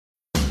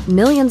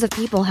Millions of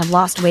people have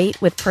lost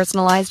weight with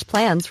personalized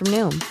plans from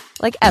Noom.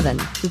 Like Evan,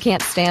 who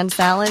can't stand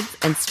salads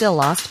and still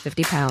lost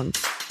 50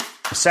 pounds.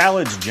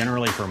 Salads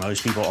generally for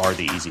most people are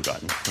the easy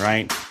button,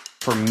 right?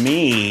 For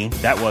me,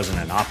 that wasn't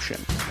an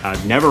option.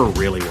 I never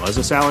really was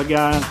a salad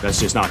guy. That's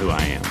just not who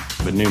I am.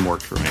 But Noom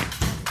worked for me.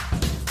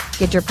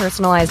 Get your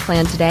personalized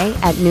plan today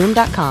at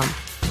Noom.com.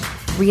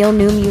 Real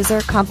Noom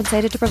user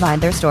compensated to provide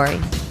their story.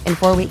 In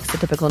 4 weeks, the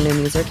typical Noom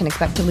user can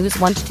expect to lose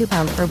 1 to 2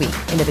 pounds per week.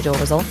 Individual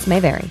results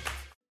may vary.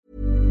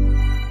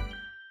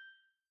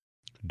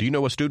 Do you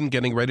know a student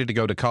getting ready to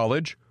go to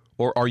college?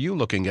 Or are you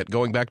looking at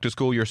going back to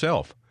school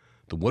yourself?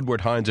 The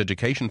Woodward Hines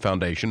Education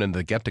Foundation and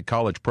the Get to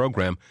College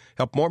program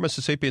help more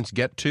Mississippians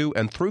get to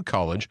and through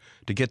college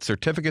to get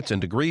certificates and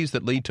degrees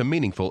that lead to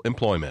meaningful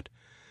employment.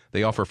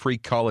 They offer free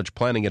college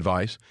planning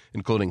advice,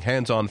 including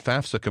hands-on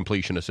FAFSA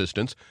completion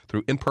assistance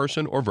through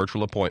in-person or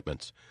virtual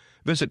appointments.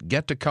 Visit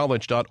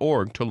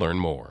gettocollege.org to learn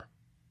more.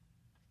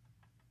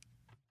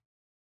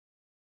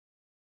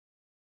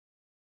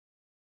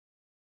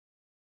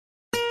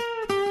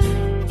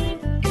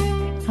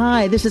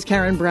 Hi, this is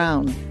Karen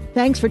Brown.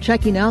 Thanks for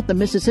checking out the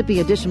Mississippi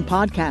Edition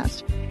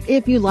podcast.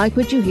 If you like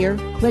what you hear,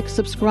 click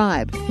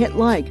subscribe, hit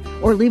like,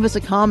 or leave us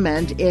a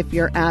comment if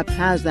your app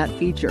has that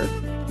feature.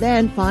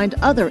 Then find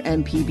other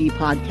MPB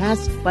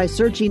podcasts by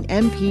searching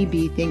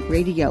MPB Think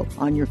Radio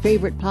on your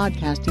favorite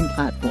podcasting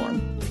platform.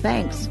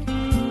 Thanks.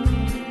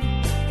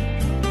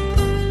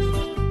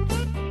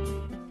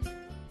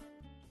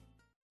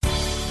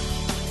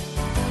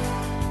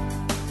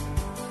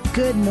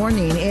 Good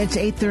morning. It's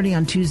 8:30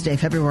 on Tuesday,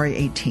 February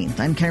 18th.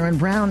 I'm Karen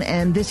Brown,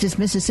 and this is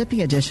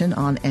Mississippi Edition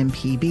on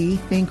MPB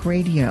Think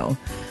Radio.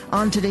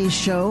 On today's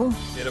show,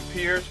 it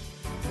appears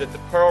that the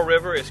Pearl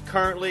River is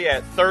currently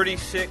at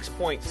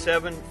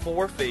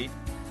 36.74 feet,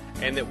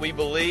 and that we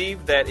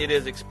believe that it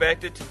is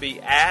expected to be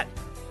at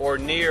or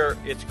near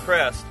its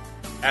crest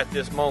at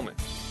this moment.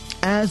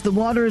 As the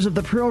waters of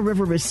the Pearl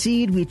River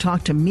recede, we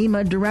talk to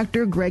MEMA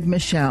Director Greg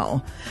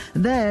Michel.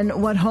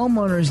 Then, what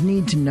homeowners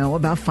need to know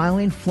about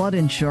filing flood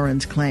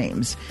insurance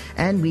claims.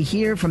 And we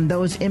hear from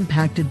those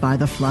impacted by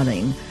the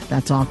flooding.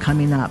 That's all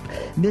coming up.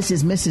 This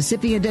is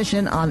Mississippi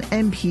Edition on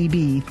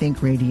MPB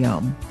Think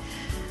Radio.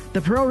 The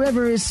Pearl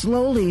River is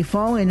slowly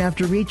falling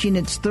after reaching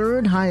its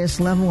third highest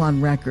level on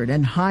record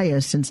and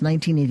highest since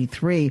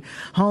 1983.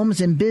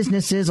 Homes and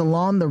businesses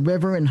along the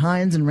river in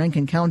Hinds and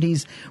Rankin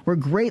counties were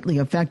greatly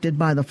affected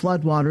by the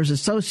floodwaters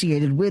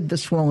associated with the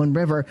swollen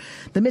river.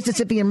 The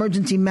Mississippi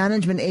Emergency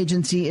Management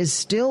Agency is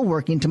still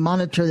working to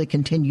monitor the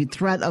continued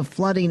threat of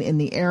flooding in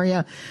the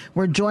area.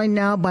 We're joined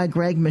now by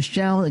Greg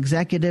Michel,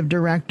 Executive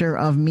Director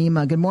of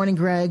MEMA. Good morning,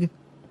 Greg.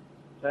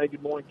 Hey,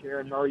 good morning,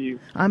 Karen. How are you?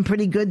 I'm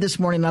pretty good this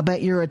morning. I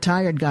bet you're a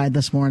tired guy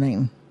this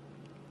morning.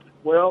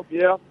 Well,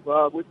 yeah,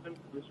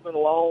 it's been a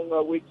long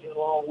weekend,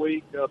 long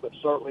week, but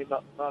certainly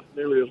not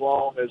nearly as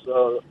long as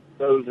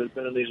those that have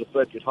been in these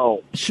affected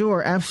homes.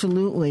 Sure,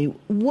 absolutely.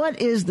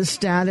 What is the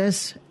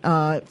status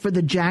for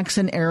the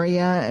Jackson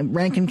area,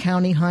 Rankin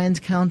County, Hinds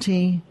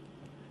County?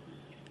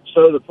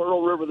 So the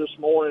Pearl River this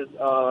morning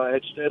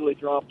had steadily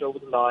dropped over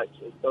the night.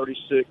 So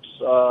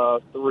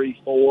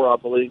 36.34, I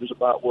believe, is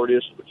about where it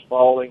is. It's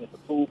falling. The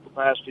pool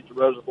capacity at the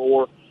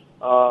reservoir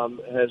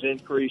has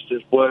increased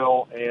as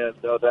well, and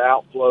the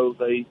outflow,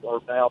 they are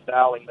now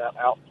dialing that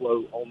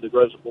outflow on the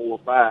reservoir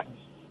back.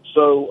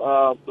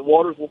 So the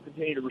waters will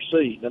continue to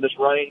recede. Now, this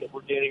rain that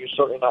we're getting is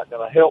certainly not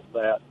going to help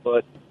that,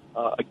 but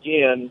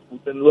again,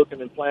 we've been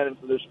looking and planning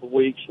for this for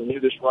weeks. We knew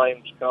this rain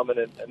was coming,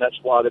 and that's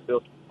why they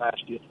built the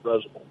capacity at the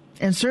reservoir.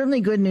 And certainly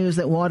good news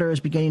that water is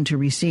beginning to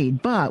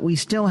recede, but we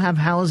still have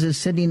houses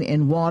sitting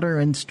in water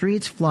and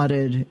streets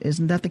flooded.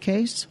 Isn't that the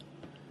case?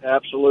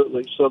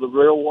 Absolutely. So the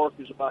real work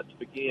is about to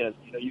begin.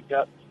 You know, you've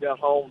got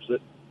homes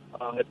that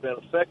have been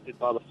affected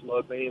by the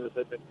flood, meaning that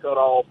they've been cut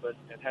off and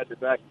had to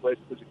evacuate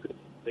because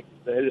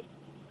they had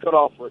cut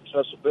off for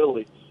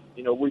accessibility.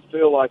 You know, we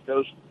feel like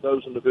those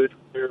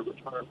individuals here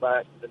return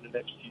back in the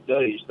next few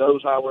days.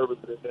 Those, however,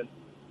 that have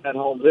had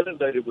homes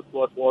inundated with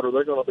flood water,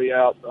 they're going to be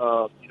out,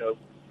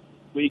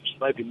 weeks,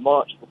 maybe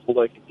months before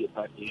they can get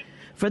back in.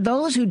 For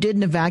those who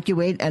didn't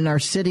evacuate and are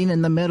sitting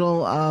in the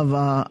middle of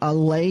a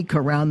lake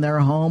around their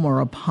home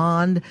or a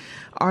pond,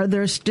 are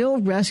there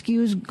still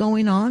rescues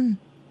going on?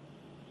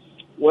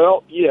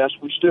 Well, yes,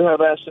 we still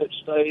have assets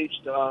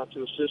staged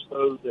to assist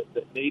those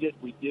that need it.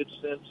 We did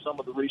send some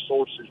of the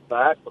resources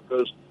back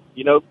because,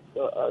 you know,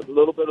 a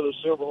little bit of the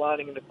silver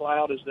lining in the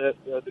cloud is that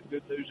the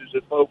good news is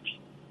that folks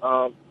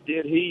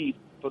did heed,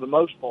 for the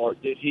most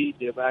part, the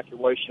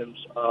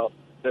evacuations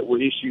that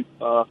were issued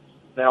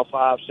now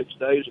 5-6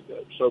 days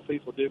ago. So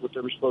people did what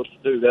they were supposed to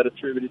do. That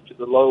attributed to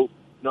the low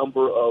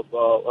number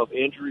of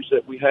injuries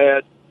that we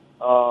had,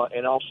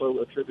 and also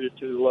attributed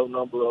to the low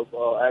number of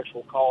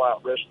actual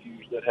call-out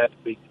rescues that had to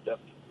be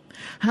conducted.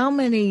 How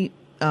many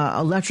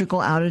electrical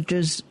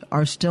outages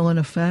are still in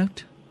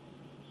effect?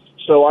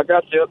 So I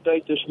got the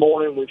update this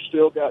morning. We've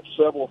still got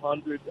several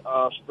hundred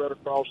spread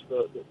across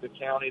the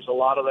counties. A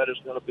lot of that is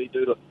going to be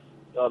due to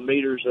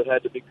meters that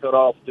had to be cut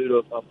off due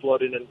to a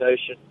flood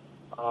inundation.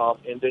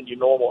 and then your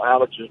normal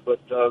outages. But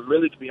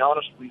really, to be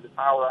honest with you, the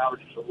power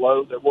outages are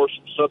low. There were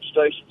some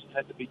substations that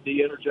had to be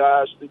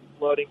de-energized through the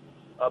flooding,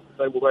 but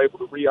they were able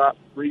to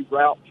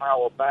reroute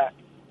power back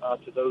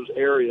to those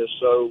areas.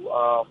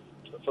 So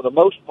for the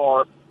most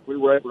part, we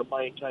were able to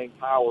maintain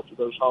power to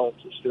those homes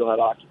that still had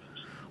occupants.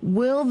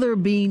 Will there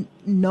be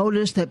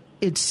notice that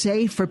it's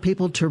safe for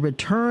people to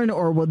return,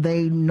 or will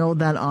they know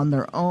that on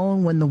their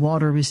own when the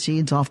water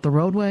recedes off the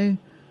roadway?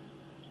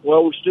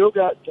 Well, we've still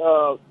got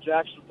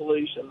Jackson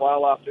Police and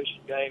Wildlife Fish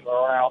and Game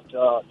are out,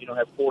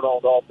 have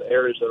cordoned off the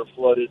areas that are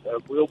flooded.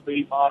 We'll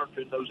be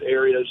monitoring those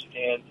areas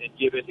and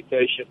give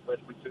indication when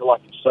we feel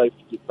like it's safe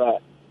to get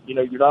back.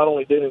 You're not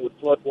only dealing with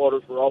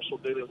floodwaters, we're also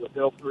dealing with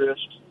health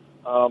risks.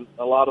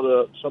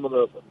 Some of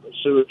the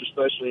sewage,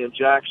 especially in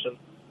Jackson,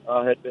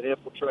 had been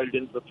infiltrated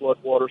into the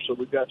floodwater, so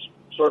we've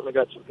certainly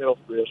got some health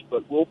risks.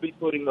 But we'll be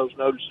putting those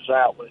notices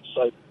out when it's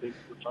safe for people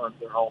to return to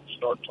their homes and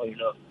start cleaning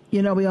up.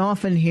 We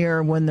often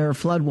hear when there are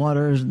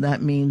floodwaters,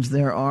 that means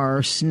there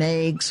are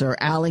snakes or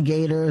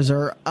alligators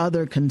or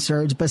other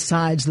concerns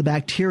besides the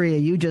bacteria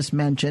you just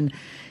mentioned.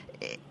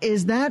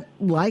 Is that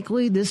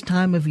likely this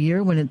time of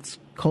year when it's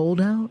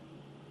cold out?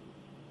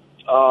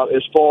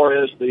 As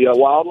far as the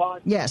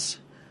wildlife? Yes.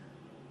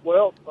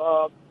 Well,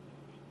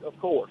 of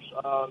course,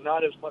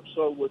 not as much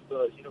so with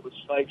with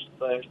snakes and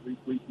things.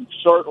 We've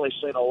certainly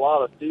seen a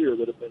lot of deer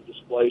that have been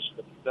displaced.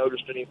 If you've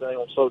noticed anything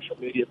on social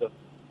media, the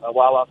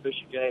Wildlife Fish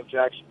and Game,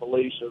 Jackson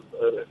Police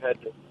have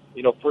had to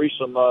free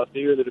some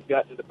deer that have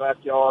gotten in the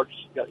backyards,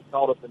 gotten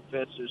caught up in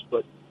fences.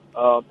 But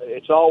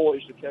it's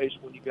always the case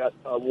when you got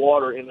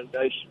water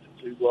inundation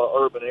into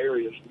urban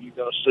areas where you're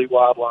going to see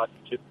wildlife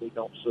you typically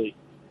don't see.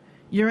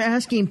 You're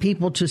asking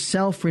people to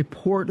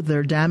self-report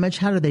their damage.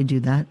 How do they do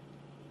that?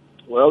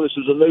 Well, this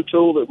is a new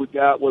tool that we've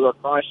got with our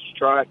Crisis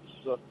Track.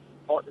 It's a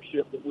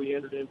partnership that we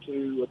entered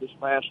into this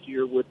past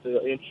year with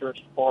the insurance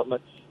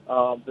department.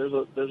 There's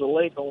a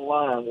link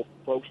online where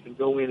folks can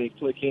go in and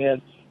click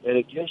in, and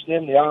it gives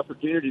them the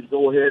opportunity to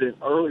go ahead and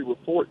early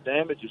report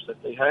damages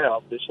that they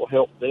have. This will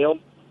help them.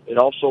 It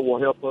also will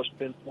help us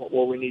pinpoint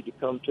where we need to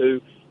come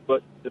to.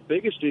 But the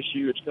biggest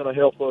issue, it's going to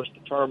help us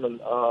determine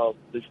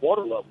these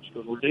water levels,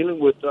 because we're dealing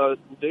with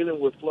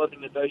flood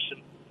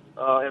inundation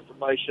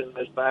information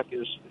as back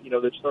as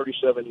that's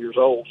 37 years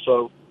old.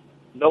 So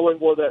knowing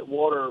where that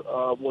water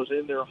was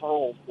in their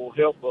home will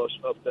help us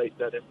update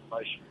that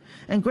information.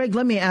 And Greg,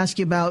 let me ask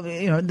you about,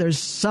 there's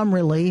some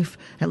relief,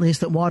 at least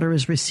that water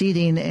is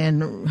receding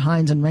in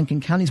Hinds and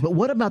Rankin counties, but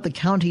what about the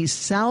counties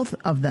south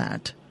of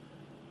that?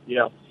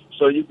 Yeah,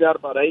 so you've got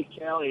about 8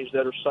 counties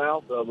that are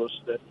south of us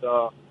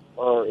that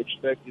are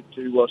expected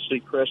to see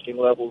cresting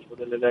levels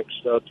within the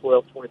next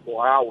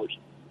 24 hours.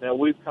 Now,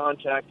 we've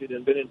contacted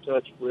and been in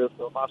touch with,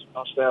 my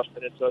staff's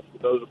been in touch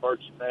with those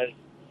emergency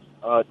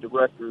management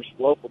directors,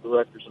 local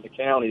directors in the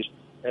counties,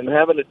 and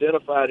haven't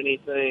identified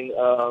anything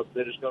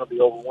that is going to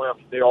be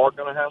overwhelming. They are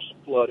going to have some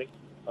flooding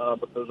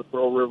because the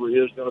Pearl River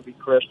is going to be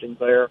cresting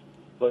there,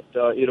 but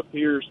it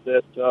appears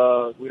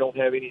that we don't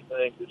have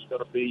anything that's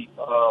going to be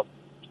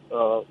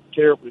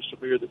terribly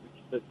severe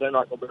that they're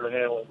not going to be able to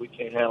handle, and we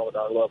can't handle at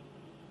our level.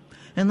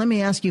 And let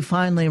me ask you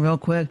finally, real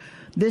quick,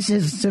 this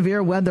is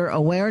Severe Weather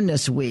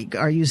Awareness Week.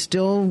 Are you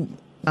still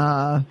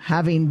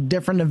having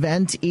different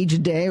events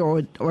each day,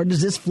 or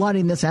does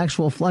this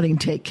actual flooding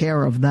take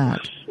care of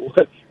that?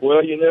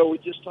 Well, we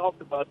just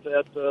talked about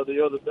that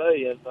the other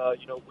day, and,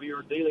 we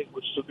are dealing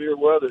with severe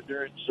weather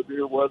during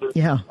Severe Weather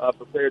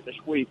Preparedness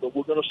Week, but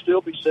we're going to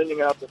still be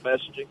sending out the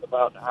messaging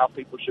about how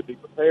people should be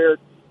prepared,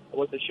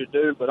 what they should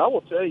do. But I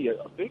will tell you,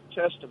 a big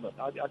testament,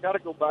 I got to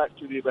go back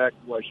to the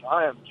evacuation.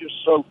 I am just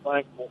so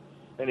thankful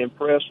and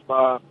impressed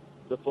by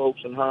the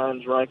folks in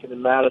Hinds, Rankin,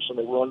 and Madison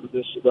that were under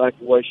this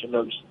evacuation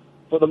notice.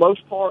 For the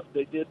most part,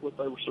 they did what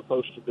they were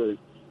supposed to do.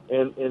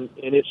 And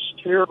it's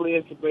terribly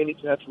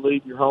inconvenient to have to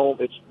leave your home.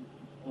 It's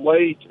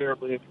way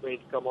terribly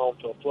inconvenient to come home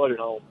to a flooded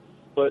home.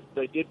 But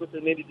they did what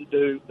they needed to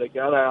do. They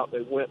got out.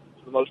 They went,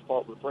 for the most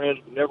part, with friends.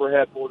 We never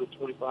had more than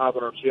 25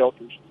 in our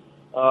shelters.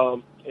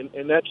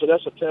 And that's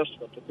a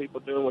testament to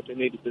people doing what they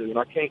need to do. And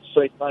I can't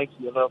say thank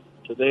you enough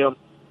to them.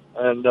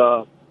 And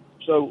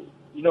so,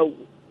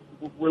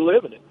 we're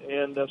living it.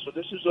 And so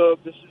this is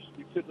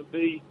you couldn't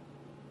be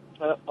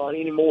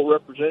any more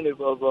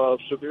representative of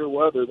severe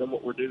weather than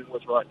what we're dealing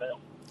with right now.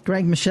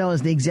 Greg Michel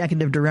is the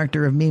Executive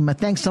Director of MEMA.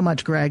 Thanks so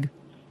much, Greg.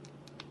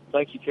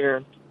 Thank you,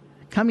 Karen.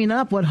 Coming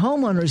up, what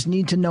homeowners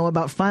need to know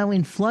about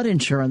filing flood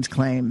insurance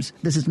claims.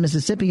 This is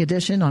Mississippi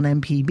Edition on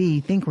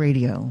MPB Think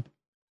Radio.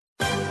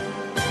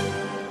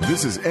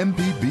 This is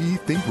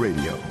MPB Think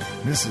Radio.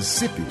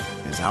 Mississippi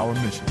is our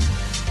mission.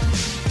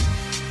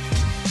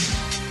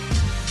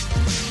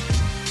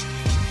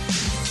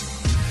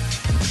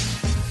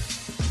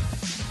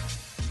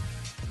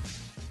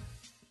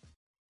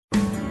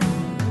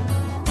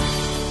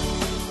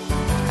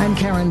 I'm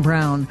Karen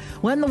Brown.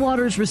 When the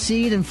waters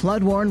recede and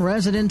flood-worn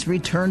residents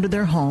return to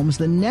their homes,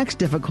 the next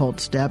difficult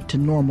step to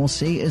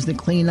normalcy is the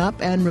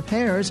cleanup and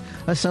repairs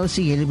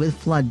associated with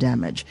flood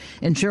damage.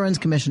 Insurance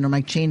Commissioner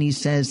Mike Chaney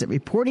says that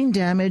reporting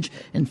damage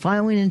and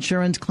filing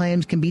insurance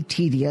claims can be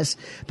tedious,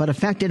 but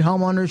affected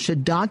homeowners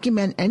should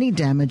document any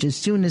damage as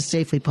soon as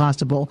safely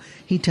possible.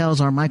 He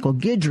tells our Michael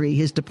Guidry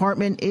his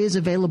department is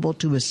available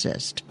to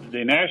assist.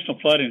 The National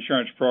Flood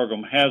Insurance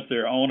Program has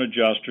their own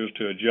adjusters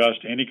to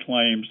adjust any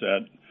claims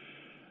that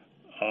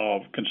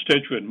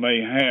constituent may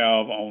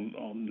have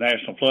on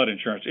national flood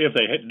insurance if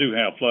they do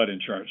have flood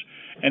insurance.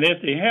 And if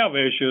they have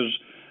issues,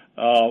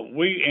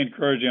 we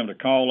encourage them to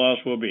call us.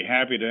 We'll be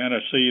happy to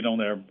intercede on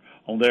their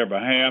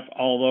behalf.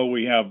 Although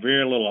we have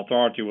very little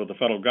authority with the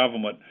federal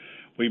government,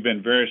 we've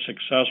been very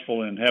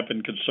successful in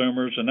helping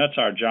consumers, and that's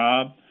our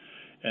job.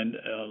 And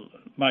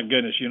my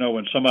goodness,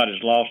 when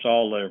somebody's lost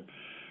all their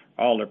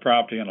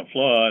property in a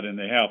flood and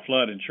they have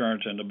flood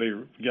insurance, and to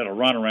get a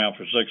runaround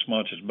for 6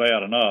 months is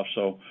bad enough.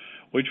 So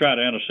we try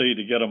to intercede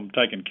to get them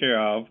taken care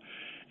of.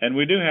 And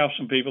we do have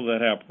some people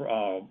that have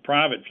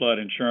private flood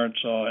insurance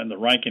in the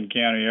Rankin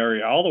County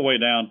area all the way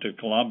down to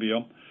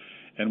Columbia,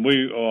 and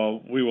we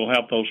will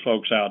help those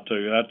folks out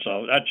too.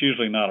 That's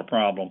usually not a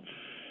problem.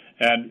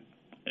 And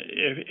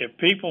if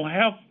people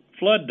have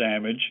flood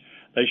damage,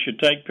 they should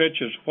take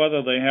pictures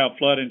whether they have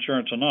flood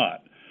insurance or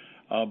not,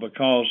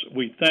 because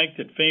we think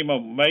that FEMA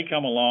may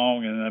come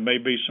along and there may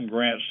be some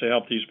grants to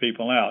help these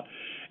people out.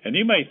 And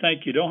you may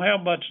think you don't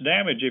have much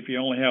damage if you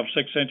only have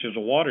 6 inches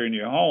of water in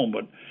your home,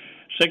 but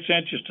 6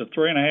 inches to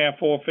 3.5,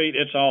 4 feet,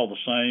 it's all the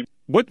same.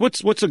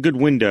 What's a good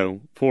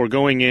window for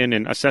going in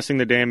and assessing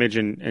the damage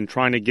and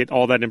trying to get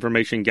all that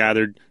information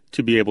gathered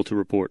to be able to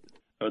report?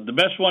 The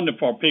best window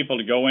for people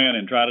to go in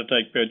and try to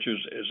take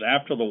pictures is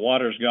after the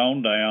water's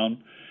gone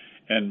down,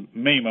 and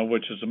MEMA,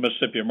 which is the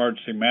Mississippi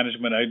Emergency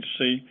Management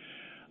Agency,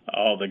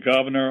 the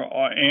governor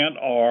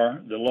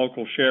or the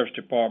local sheriff's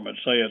department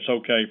say it's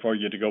okay for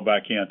you to go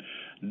back in.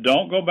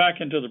 Don't go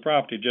back into the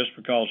property just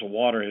because the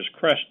water has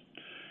crested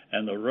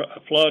and the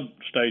flood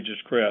stage is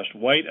crest.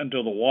 Wait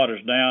until the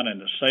water's down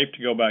and it's safe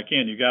to go back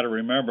in. You got to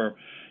remember,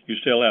 you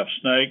still have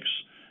snakes.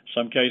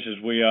 Some cases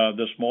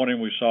this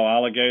morning we saw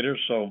alligators,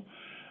 so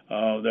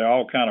there are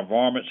all kind of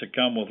varmints that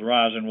come with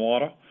rising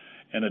water.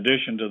 In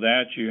addition to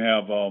that, you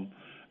have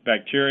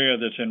bacteria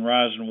that's in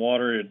rising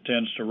water. It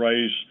tends to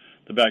raise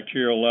the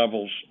bacterial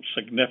levels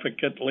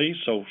significantly,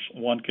 so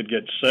one could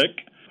get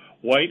sick.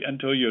 Wait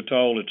until you're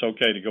told it's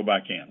okay to go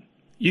back in.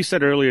 You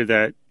said earlier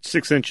that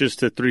 6 inches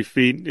to 3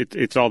 feet,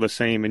 it's all the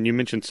same, and you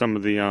mentioned some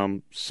of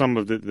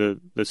the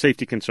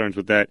safety concerns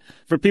with that.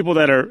 For people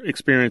that are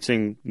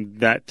experiencing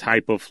that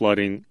type of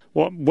flooding,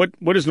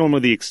 what is normally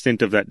the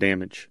extent of that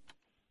damage?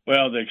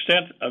 Well, the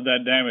extent of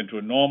that damage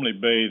would normally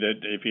be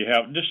that if you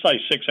have, just say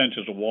 6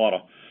 inches of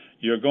water,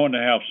 you're going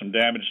to have some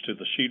damage to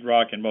the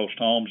sheetrock in most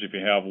homes. If you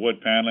have wood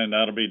paneling,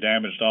 that'll be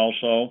damaged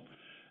also.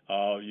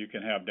 You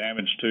can have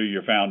damage to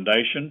your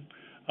foundation,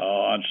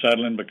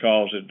 unsettling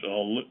because it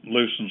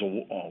loosens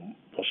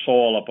the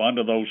soil up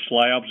under those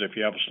slabs if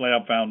you have a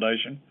slab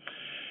foundation.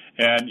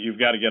 And you've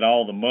got to get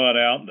all the mud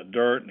out and the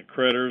dirt and the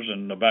critters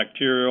and the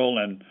bacterial,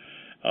 and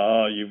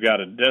you've got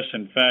to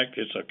disinfect.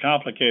 It's a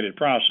complicated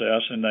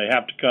process, and they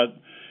have to cut,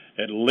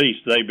 at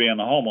least they being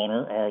the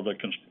homeowner or the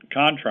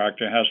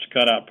contractor has to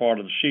cut out part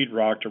of the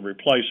sheetrock to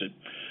replace it.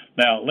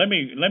 Now, let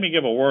me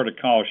give a word of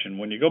caution.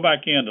 When you go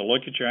back in to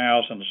look at your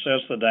house and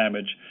assess the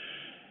damage,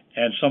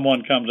 and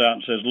someone comes out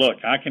and says,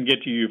 "Look, I can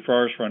get to you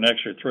first for an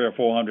extra $300 or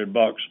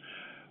 $400,"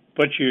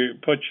 put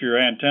your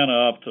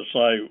antenna up to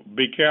say,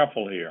 "Be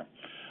careful here.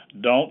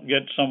 Don't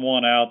get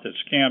someone out that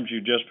scams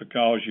you just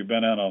because you've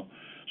been in a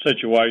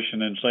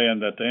situation and saying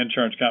that the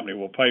insurance company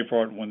will pay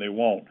for it when they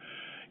won't."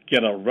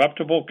 Get a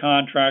reputable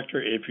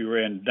contractor. If you're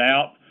in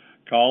doubt,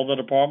 call the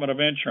Department of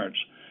Insurance.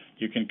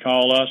 You can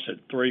call us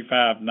at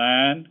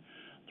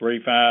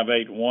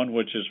 359-3581,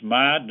 which is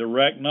my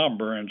direct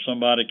number, and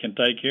somebody can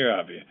take care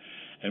of you.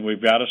 And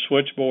we've got a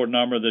switchboard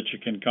number that you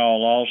can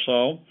call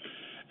also,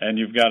 and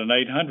you've got an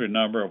 800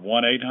 number of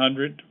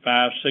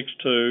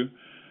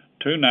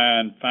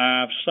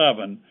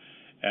 1-800-562-2957,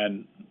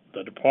 and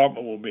the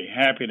department will be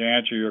happy to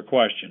answer your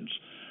questions.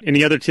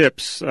 Any other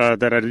tips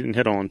that I didn't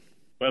hit on?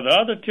 Well, the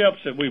other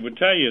tips that we would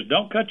tell you is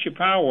don't cut your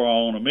power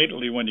on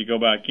immediately when you go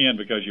back in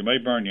because you may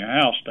burn your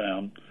house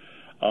down.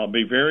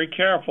 Be very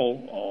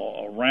careful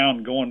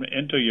around going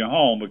into your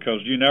home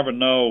because you never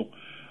know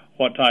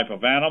what type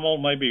of animal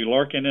may be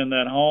lurking in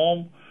that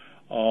home,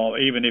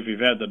 even if you've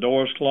had the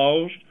doors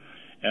closed.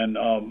 And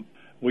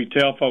we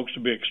tell folks to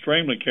be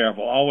extremely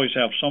careful. Always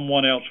have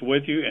someone else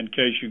with you in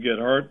case you get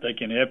hurt. They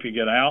can help you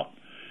get out.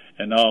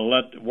 And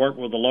work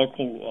with the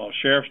local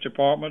sheriff's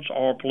departments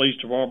or police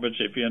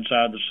departments if you're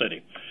inside the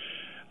city.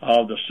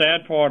 The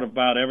sad part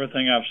about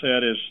everything I've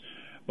said is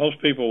most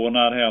people will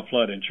not have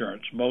flood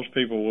insurance. Most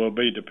people will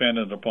be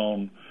dependent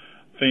upon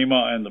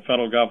FEMA and the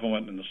federal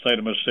government and the state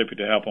of Mississippi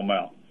to help them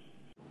out.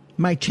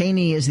 Mike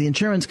Chaney is the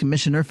insurance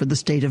commissioner for the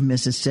state of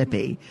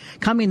Mississippi.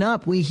 Coming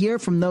up, we hear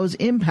from those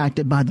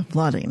impacted by the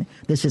flooding.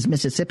 This is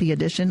Mississippi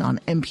Edition on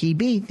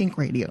MPB Think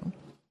Radio.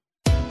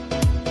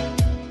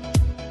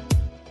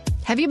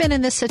 Have you been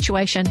in this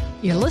situation?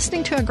 You're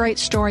listening to a great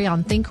story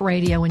on Think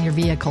Radio in your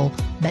vehicle,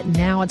 but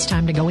now it's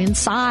time to go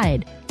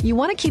inside. You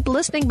want to keep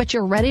listening, but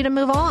you're ready to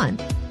move on.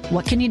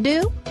 What can you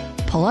do?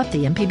 Pull up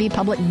the MPB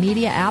Public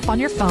Media app on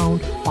your phone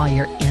while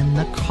you're in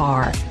the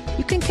car.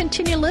 You can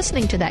continue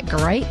listening to that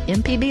great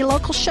MPB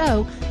local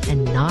show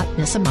and not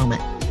miss a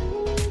moment.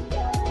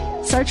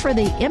 Search for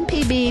the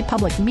MPB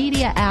Public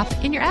Media app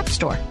in your app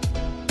store.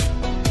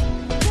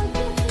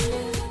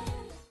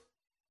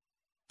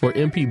 For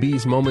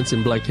MPB's Moments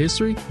in Black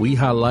History, we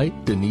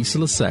highlight Denise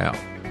LaSalle.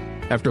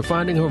 After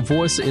finding her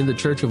voice in the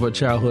church of her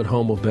childhood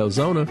home of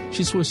Belzona,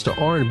 she switched to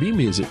R&B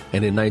music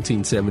and in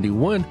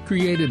 1971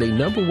 created a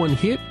 #1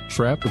 hit,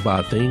 Trapped by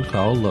a Thing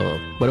Called Love.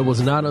 But it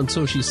was not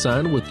until she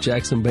signed with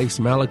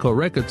Jackson-based Malaco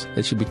Records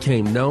that she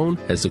became known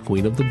as the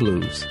Queen of the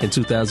Blues. In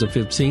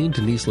 2015,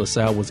 Denise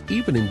LaSalle was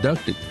even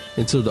inducted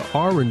into the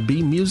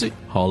R&B Music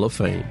Hall of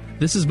Fame.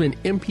 This has been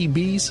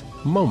MPB's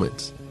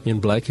Moments in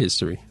Black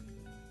History.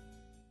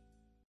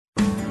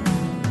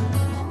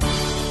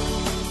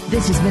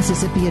 This is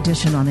Mississippi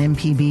Edition on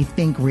MPB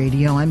Think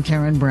Radio. I'm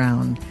Karen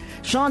Brown.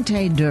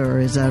 Chaney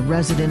is a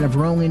resident of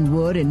Rolling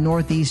Wood in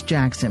northeast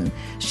Jackson.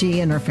 She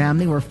and her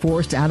family were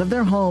forced out of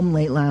their home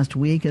late last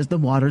week as the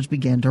waters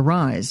began to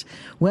rise.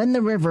 When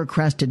the river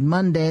crested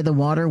Monday, the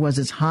water was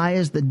as high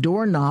as the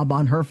doorknob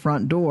on her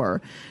front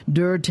door.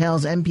 Durr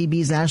tells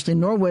MPB's Ashley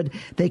Norwood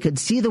they could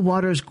see the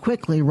waters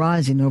quickly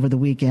rising over the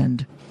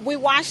weekend. We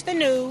watched the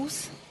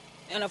news,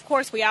 and of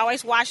course we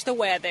always watch the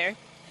weather.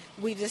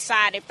 We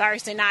decided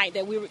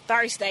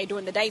Thursday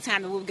during the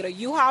daytime that we would get a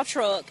U-Haul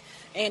truck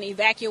and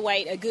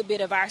evacuate a good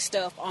bit of our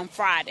stuff on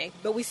Friday.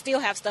 But we still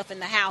have stuff in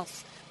the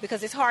house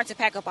because it's hard to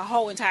pack up a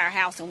whole entire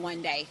house in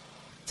one day.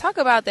 Talk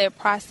about that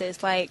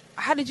process. Like,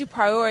 how did you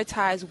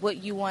prioritize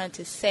what you wanted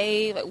to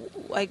save?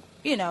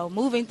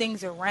 Moving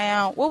things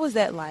around. What was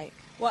that like?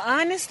 Well,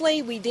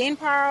 honestly, we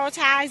didn't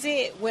prioritize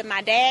it. When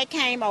my dad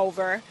came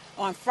over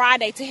on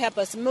Friday to help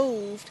us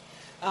move,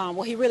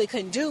 he really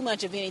couldn't do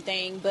much of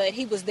anything, but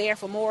he was there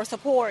for more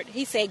support.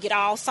 He said get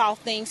all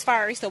soft things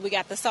first, so we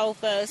got the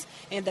sofas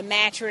and the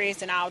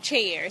mattress and all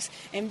chairs.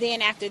 And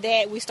then after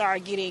that, we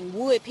started getting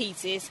wood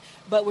pieces,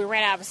 but we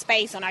ran out of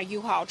space on our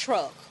U-Haul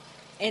truck.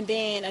 And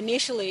then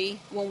initially,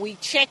 when we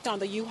checked on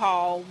the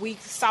U-Haul, we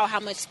saw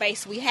how much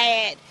space we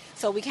had,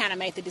 so we kind of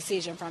made the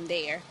decision from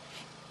there.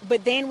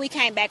 But then we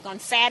came back on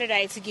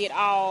Saturday to get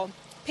all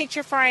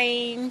picture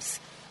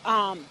frames,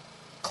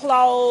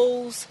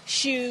 clothes,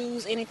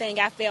 shoes, anything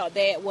I felt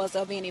that was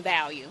of any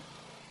value.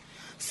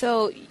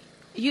 So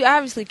you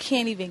obviously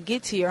can't even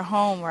get to your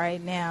home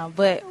right now,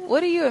 but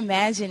what are you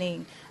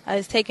imagining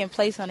is taking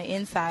place on the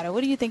inside, or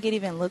what do you think it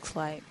even looks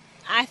like?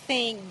 I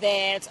think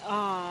that,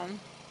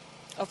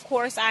 of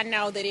course, I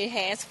know that it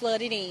has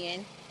flooded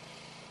in.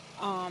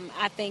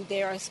 I think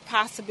there is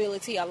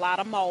possibility a lot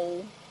of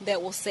mold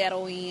that will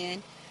settle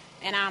in,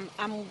 and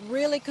I'm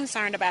really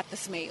concerned about the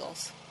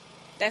smells.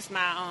 That's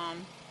my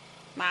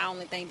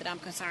only thing that I'm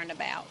concerned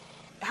about.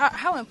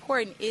 How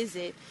important is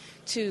it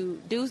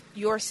to do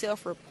your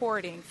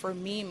self-reporting for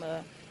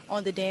MEMA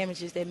on the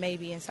damages that may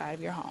be inside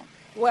of your home?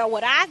 Well,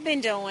 what I've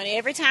been doing,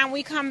 every time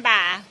we come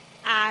by,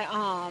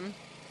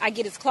 I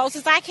get as close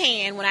as I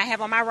can when I have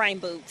on my rain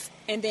boots,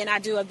 and then I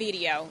do a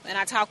video, and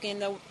I talk in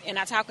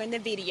the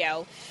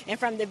video, and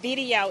from the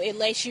video it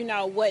lets you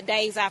know what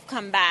days I've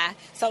come by.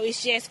 So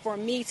it's just for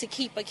me to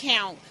keep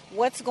account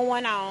what's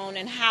going on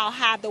and how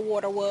high the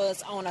water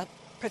was on a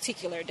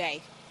particular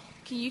day.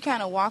 Can you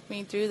kind of walk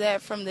me through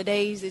that from the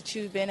days that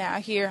you've been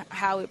out here,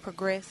 how it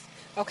progressed?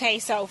 Okay,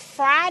 so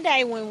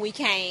Friday when we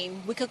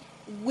came,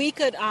 we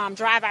could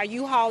drive our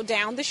U-Haul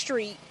down the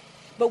street,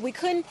 but we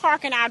couldn't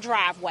park in our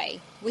driveway.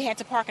 We had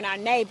to park in our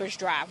neighbor's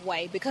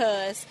driveway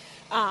because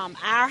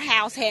our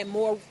house had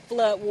more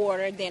flood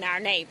water than our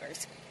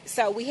neighbors.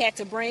 So we had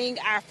to bring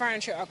our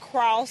furniture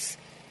across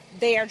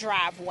their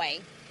driveway.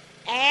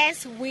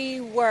 As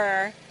we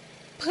were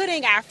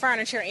putting our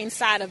furniture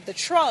inside of the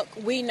truck,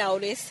 we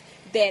noticed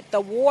that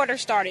the water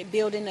started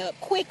building up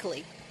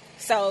quickly.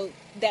 So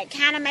that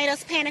kind of made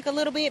us panic a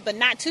little bit, but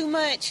not too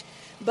much.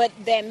 But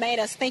that made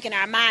us think in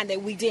our mind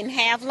that we didn't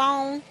have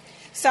long.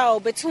 So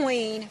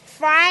between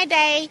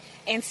Friday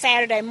and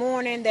Saturday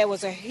morning, there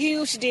was a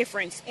huge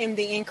difference in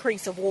the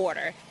increase of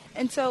water.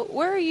 And so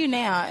where are you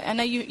now? I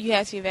know you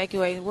had to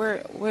evacuate.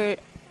 Where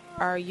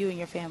are you and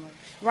your family?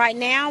 Right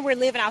now, we're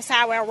living off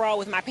Sidewell Road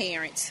with my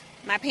parents.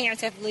 My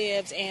parents have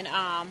lived in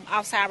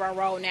off Sidewell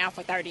Road now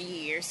for 30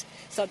 years.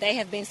 So they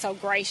have been so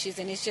gracious,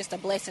 and it's just a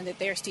blessing that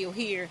they're still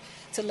here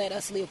to let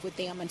us live with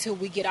them until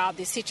we get all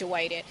this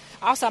situated.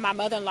 Also, my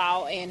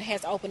mother-in-law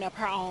has opened up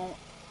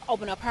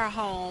her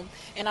home,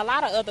 and a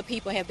lot of other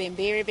people have been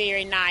very,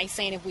 very nice,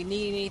 saying if we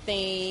need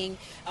anything.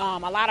 A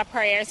lot of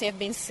prayers have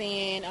been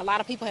sent. A lot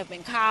of people have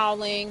been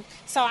calling.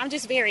 So I'm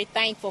just very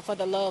thankful for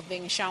the love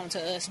being shown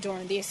to us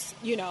during this,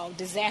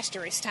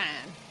 disastrous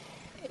time.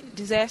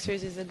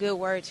 disastrous is a good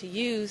word to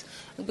use,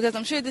 because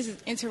I'm sure this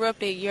has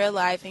interrupted your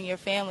life and your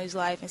family's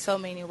life in so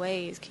many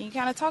ways. Can you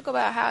kind of talk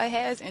about how it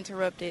has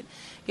interrupted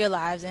your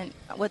lives and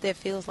what that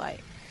feels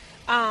like?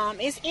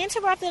 It's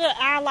interrupted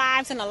our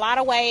lives in a lot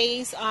of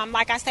ways.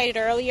 Like I stated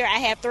earlier, I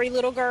have 3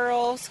 little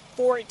girls,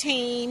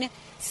 14,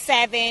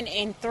 7,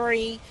 and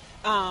 3.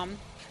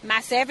 My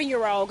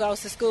 7-year-old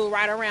goes to school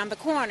right around the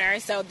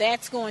corner, so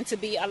that's going to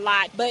be a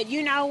lot. But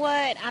you know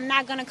what? I'm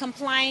not going to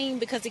complain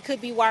because it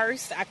could be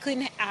worse. I could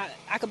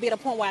be at a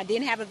point where I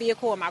didn't have a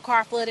vehicle or my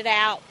car flooded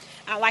out.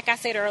 Like I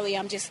said earlier,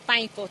 I'm just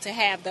thankful to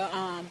have the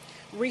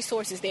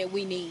resources that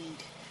we need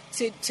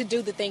to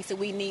do the things that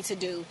we need to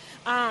do.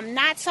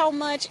 Not so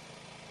much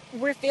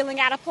we're feeling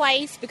out of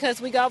place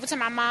because we go over to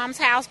my mom's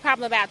house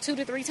probably about 2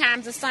 to 3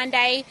 times a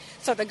Sunday.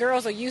 So the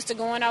girls are used to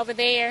going over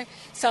there.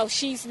 So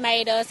she's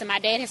made us, and my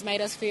dad has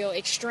made us feel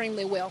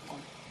extremely welcome.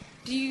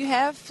 Do you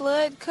have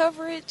flood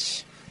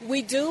coverage?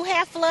 We do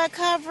have flood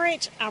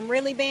coverage. I'm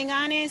really being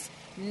honest,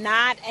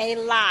 not a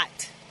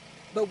lot,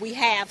 but we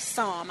have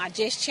some. I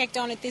just checked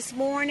on it this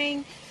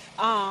morning.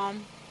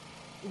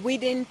 We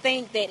didn't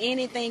think that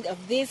anything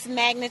of this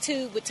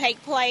magnitude would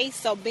take place.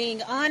 So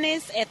being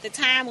honest, at the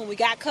time when we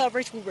got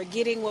coverage, we were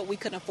getting what we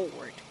could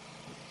afford,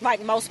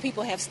 like most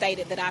people have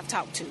stated that I've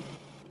talked to.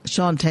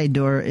 Chaney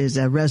is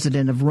a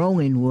resident of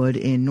Rollingwood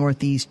in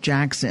northeast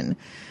Jackson.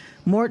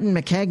 Morton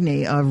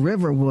McKegney of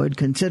Riverwood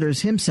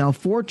considers himself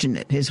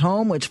fortunate. His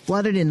home, which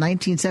flooded in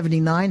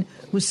 1979,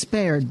 was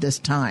spared this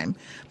time.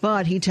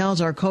 But he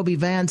tells our Kobe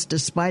Vance,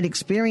 despite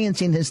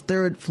experiencing his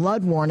 3rd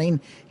flood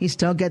warning, he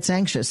still gets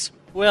anxious.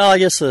 Well, I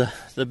guess the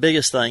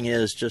biggest thing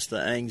is just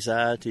the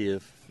anxiety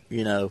of,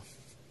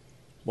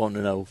 wanting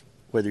to know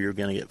whether you're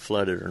going to get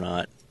flooded or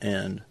not.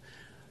 And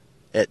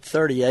at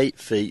 38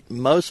 feet,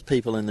 most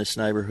people in this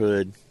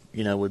neighborhood,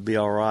 would be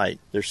all right.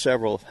 There's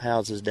several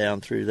houses down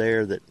through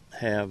there that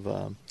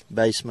have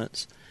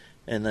basements,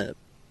 and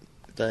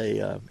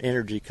they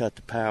energy cut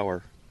the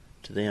power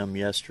to them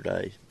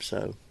yesterday.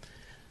 So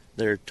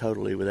they're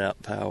totally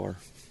without power.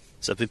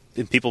 So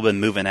have people been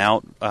moving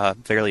out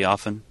fairly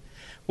often?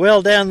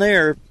 Well, down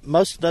there,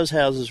 most of those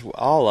houses,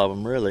 all of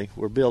them really,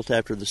 were built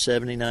after the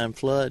 79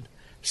 flood,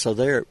 so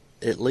they're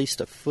at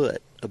least a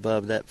foot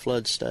above that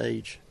flood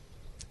stage,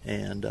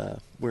 and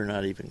we're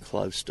not even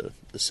close to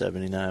the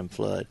 79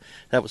 flood.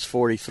 That was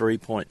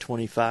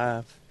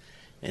 43.25,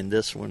 and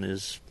this one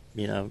is,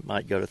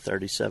 might go to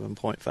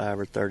 37.5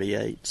 or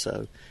 38,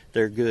 so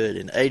they're good.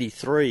 In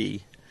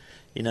 83,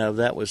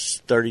 that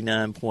was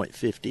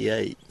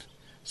 39.58,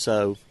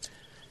 so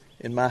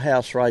in my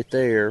house right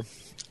there,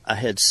 I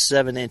had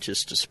 7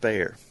 inches to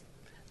spare.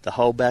 The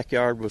whole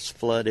backyard was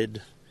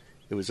flooded.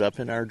 It was up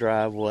in our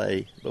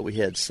driveway, but we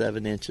had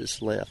 7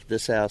 inches left.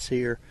 This house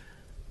here,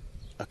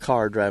 a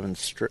car driving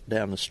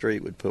down the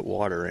street would put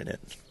water in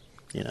it,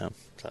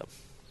 So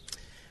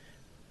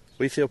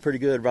we feel pretty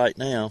good right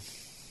now.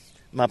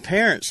 My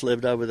parents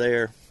lived over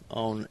there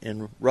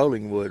in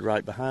Rollingwood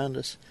right behind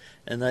us,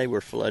 and they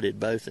were flooded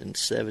both in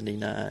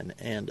 79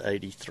 and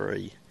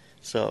 83.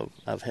 So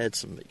I've had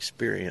some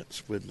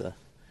experience with the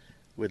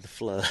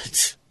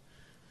floods.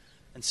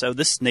 And so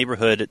this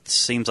neighborhood, it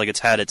seems like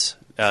it's had its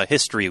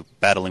history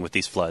battling with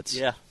these floods.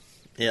 Yeah,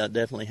 it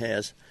definitely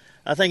has.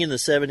 I think in the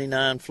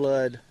 79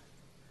 flood,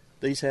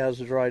 these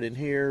houses right in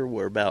here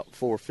were about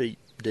 4 feet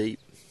deep.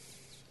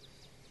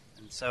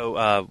 And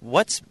so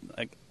what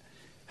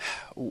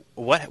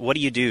do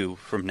you do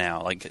from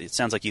now? Like, it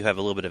sounds like you have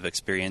a little bit of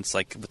experience,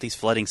 like with these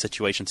flooding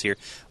situations here.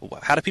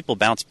 How do people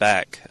bounce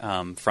back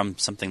from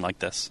something like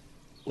this?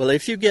 Well,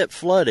 if you get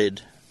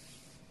flooded,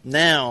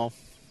 now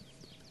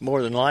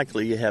more than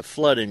likely you have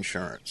flood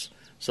insurance,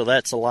 so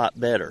that's a lot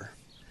better.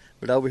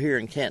 But over here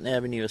in Canton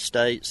Avenue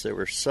Estates, there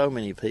were so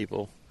many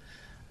people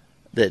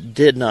that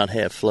did not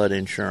have flood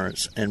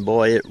insurance, and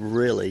boy, it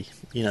really,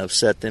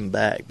 set them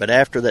back. But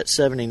after that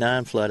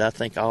 79 flood, I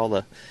think all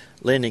the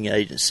lending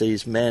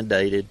agencies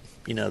mandated,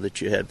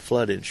 that you had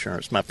flood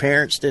insurance. My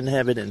parents didn't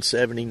have it in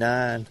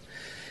 79,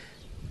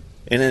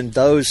 and in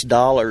those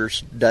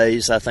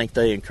days, I think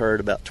they incurred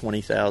about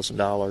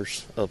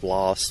 $20,000 of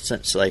loss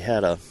since they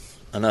had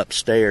an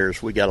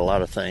upstairs. We got a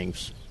lot of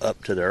things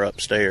up to their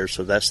upstairs,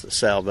 so that's the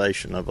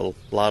salvation of a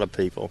lot of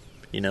people,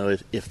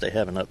 if they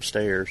have an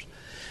upstairs.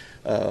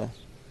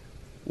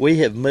 We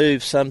have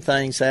moved some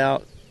things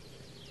out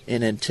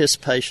in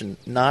anticipation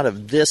not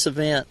of this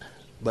event,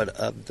 but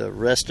of the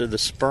rest of the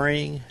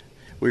spring.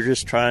 We're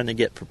just trying to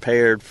get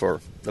prepared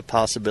for the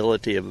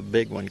possibility of a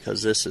big one,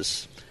 because this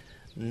is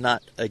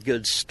not a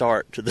good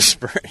start to the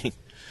spring.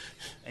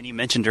 And you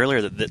mentioned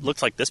earlier that it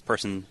looks like this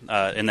person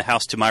in the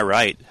house to my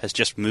right has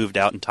just moved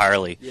out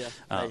entirely. Yeah,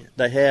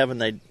 they have, and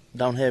they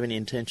don't have any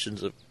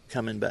intentions of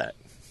coming back.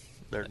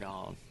 They're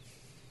gone.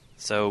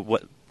 So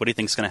what do you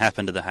think is going to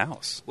happen to the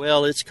house?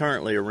 Well, it's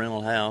currently a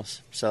rental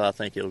house, so I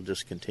think it'll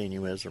just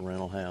continue as a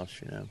rental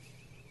house, And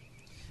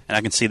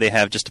I can see they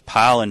have just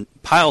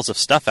piles of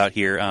stuff out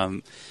here.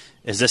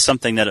 Is this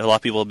something that a lot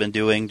of people have been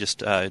doing,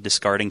 just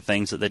discarding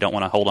things that they don't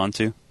want to hold on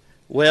to?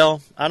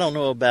 Well, I don't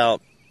know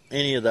about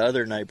any of the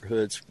other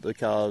neighborhoods,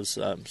 because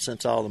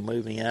since all the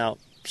moving out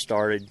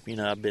started,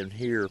 I've been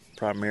here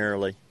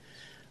primarily.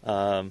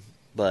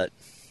 But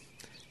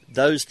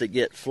those that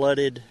get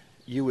flooded,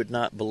 you would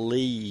not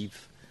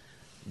believe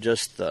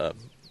just the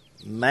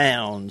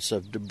mounds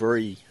of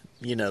debris,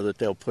 that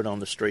they'll put on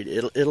the street.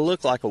 It'll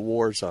look like a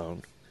war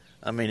zone.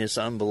 I mean, it's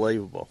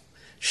unbelievable.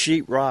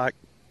 Sheetrock,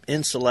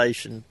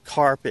 insulation,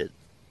 carpet,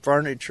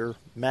 furniture,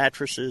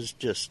 mattresses,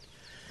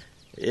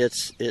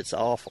 it's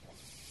awful.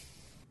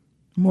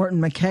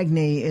 Morton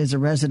McKegney is a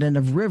resident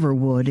of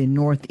Riverwood in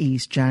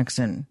Northeast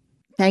Jackson.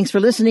 Thanks for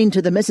listening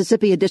to the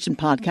Mississippi Edition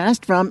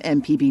podcast from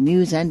MPB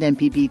News and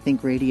MPB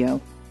Think Radio.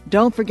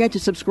 Don't forget to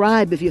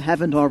subscribe if you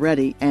haven't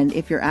already, and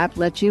if your app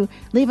lets you,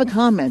 leave a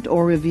comment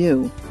or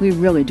review. We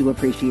really do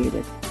appreciate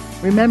it.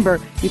 Remember,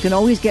 you can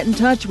always get in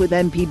touch with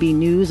MPB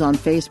News on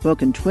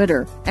Facebook and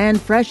Twitter, and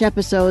fresh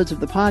episodes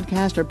of the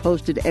podcast are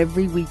posted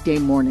every weekday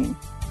morning.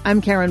 I'm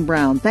Karen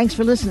Brown. Thanks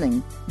for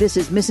listening. This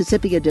is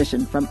Mississippi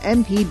Edition from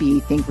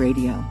MPB Think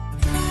Radio.